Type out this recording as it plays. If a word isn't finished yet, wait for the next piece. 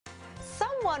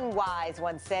Someone wise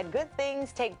once said good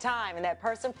things take time, and that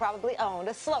person probably owned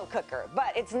a slow cooker.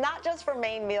 But it's not just for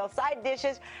main meal side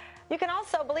dishes. You can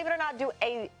also, believe it or not, do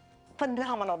a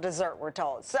phenomenal dessert, we're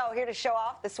told. So here to show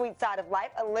off the sweet side of life,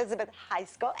 Elizabeth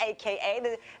Heiskell, a.k.a.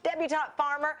 the Debutante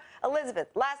Farmer. Elizabeth,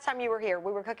 last time you were here,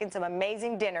 we were cooking some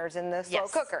amazing dinners in the slow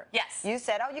cooker. Yes. You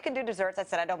said, oh, you can do desserts. I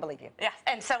said, I don't believe you. Yeah,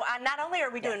 and so not only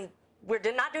are we doing, we're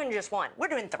not doing just one, we're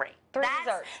doing three.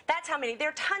 Desserts. That's how many. There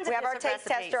are tons we of have our taste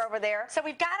recipes. tester over there. So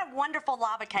we've got a wonderful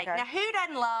lava cake. Okay. Now, who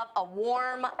doesn't love a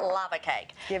warm lava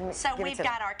cake? So we've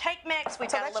got our cake mix. We've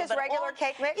got a little just bit regular of oil.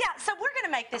 cake mix? Yeah, so we're going to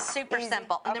make this super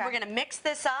simple. And then we're going to mix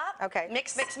this up. Okay.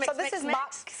 Mix, So this is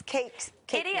box cakes.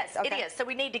 It is. It is. So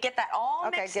we need to get that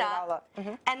all mixed get up. it all up.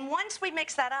 And once we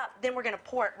mix that up, then we're going to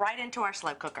pour it right into our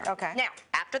slow cooker. Okay. Now,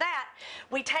 after that,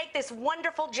 we take this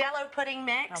wonderful Jell-O pudding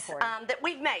mix that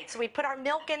we've made. So we put our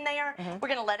milk in there. We're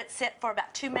going to let it sit for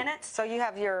about 2 minutes. So you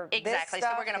have your exactly. So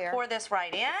we're going to pour this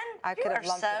right in. You are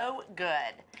so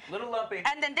good. Little lumpy.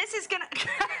 And then this is going to.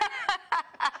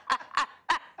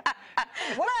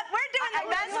 Look, we're doing the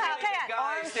best we can.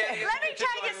 Let me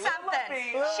tell you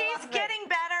something. She's getting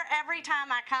better every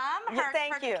time I come. Her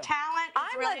talent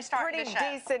is really starting to show. I'm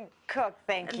a pretty decent cook,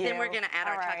 thank you. And then we're going to add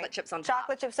our chocolate chips on top.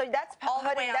 Chocolate chips. So that's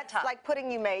pudding. That's like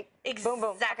pudding you make. Exactly.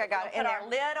 Boom, boom. Okay, got it. Put our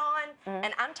lid on,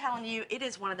 and I'm telling you, it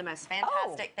is one of the most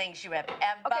fantastic things you have ever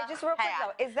had. Okay, just real quick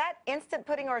though, is that instant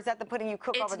pudding or is that the pudding you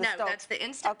cook over the stove? No, that's the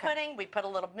instant pudding. We put a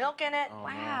little milk in it.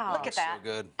 Wow. Look at that. So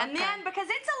good. And then, because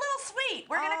it's a little sweet,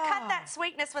 we're going to cut that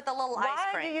sweetness with a little ice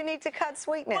cream. Why do you need to cut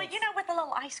sweetness? Well, you know, with a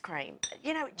little ice cream,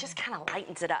 you know, it just kind of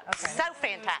lightens it up. So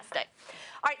fantastic.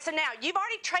 All right, so now you've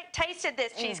already tasted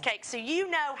this cheesecake, so you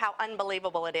know how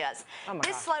unbelievable it is.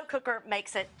 This slow cooker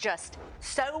makes it just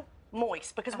so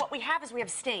moist because what we have is we have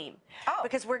steam.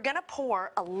 Because we're going to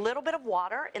pour a little bit of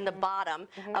water in the bottom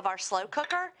of our slow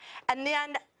cooker, and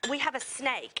then we have a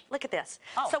snake. Look at this.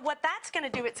 So what that's going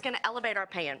to do, it's going to elevate our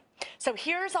pan. So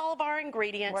here's all of our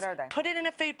ingredients. What are they? Put it in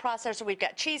a food processor. We've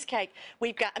got cheesecake.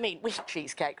 We've got,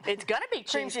 cheesecake. It's going to be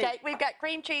cheesecake. We've got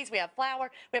cream cheese. We have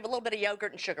flour. We have a little bit of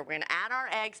yogurt and sugar. We're going to add our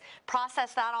eggs,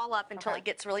 process that all up until it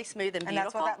gets really smooth and beautiful. And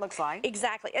that's what that looks like?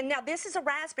 Exactly. And now this is a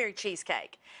raspberry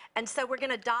cheesecake. And so we're going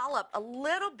to dollop a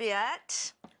little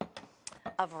bit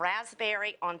of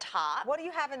raspberry on top. What do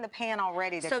you have in the pan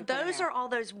already? So those are all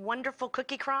those wonderful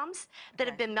cookie crumbs that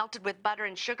have been melted with butter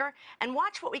and sugar. And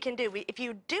watch what we can do. If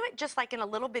you do it just like in a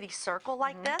little bitty circle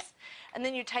like this, and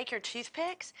then you take your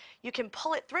toothpicks, you can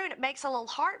pull it through and it makes a little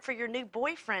heart for your new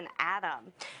boyfriend,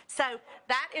 Adam. So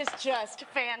that is just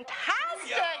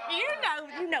fantastic.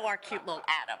 You know our cute little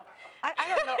Adam. I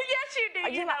don't know. Yes, you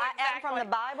do. You know Adam from the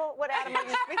Bible? What Adam are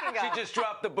you speaking of? She just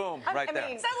dropped the boom right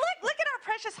there. So look at our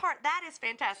precious heart. That is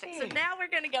fantastic. So now we're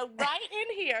going to go right in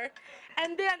here,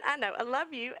 and then I know I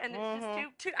love you, and it's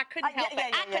just too. I couldn't help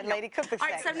it. Lady, cook the All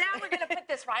right, so now we're going to put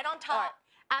this right on top.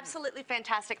 Absolutely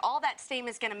fantastic. All that steam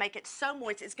is going to make it so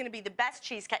moist. It's going to be the best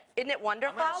cheesecake. Isn't it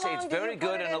wonderful? I'm going to say it's very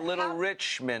good and a little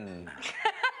Richmond.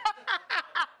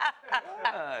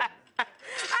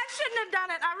 I shouldn't have done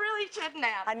it. I really shouldn't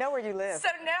have. I know where you live. So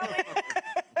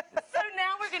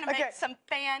now we're going to make some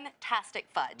fantastic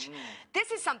fudge.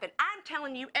 This is something I'm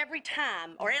telling you every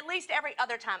time, or at least every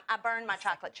other time, I burn my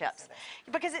chocolate chips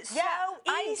because it's so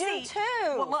easy. I do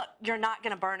too. Well, look, you're not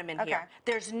going to burn them in here.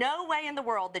 There's no way in the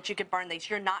world that you could burn these.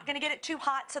 You're not going to get it too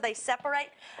hot so they separate.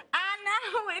 I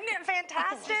know, isn't it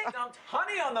fantastic?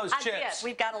 Honey on those chips.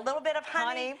 We've got a little bit of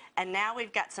honey, and now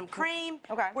we've got some cream.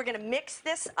 We're going to mix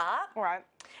this up.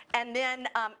 And then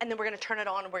we're going to turn it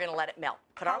on and we're going to let it melt.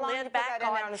 Put our lid back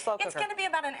on. It's going to be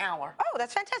about an hour. Oh,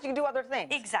 that's fantastic. You can do other things.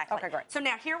 Exactly. Okay, great. So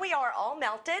now here we are, all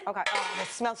melted. Okay. Oh, it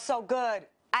smells so good.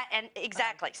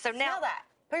 Exactly. So now, smell that.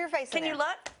 Put your face in Can there. you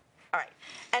look? All right.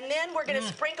 And then we're going to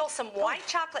sprinkle some white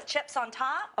chocolate chips on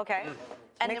top. Okay.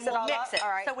 And then we'll mix it. All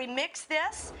right. So we mix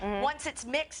this. Once it's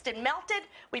mixed and melted,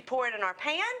 we pour it in our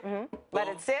pan. Let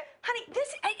it sit. Honey,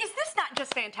 is this not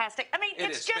just fantastic? I mean,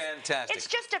 it's just fantastic. It's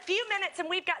just a few minutes, and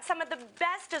we've got some of the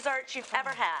best desserts you've ever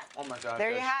had. Oh my God.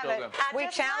 There you have it. We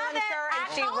challenged her,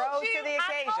 and she rose to the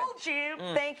occasion. I told you.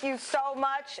 Thank you so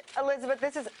much, Elizabeth.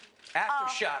 This is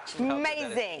aftershocks.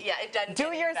 Amazing. Yeah, it doesn't.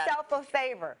 Do yourself a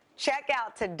favor. Check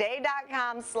out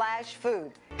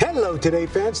today.com/food. Hello, Today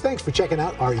fans. Thanks for checking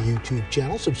out our YouTube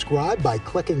channel. Subscribe by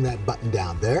clicking that button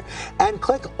down there and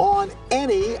click on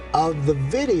any of the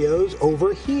videos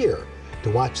over here to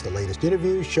watch the latest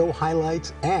interviews, show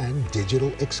highlights, and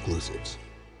digital exclusives.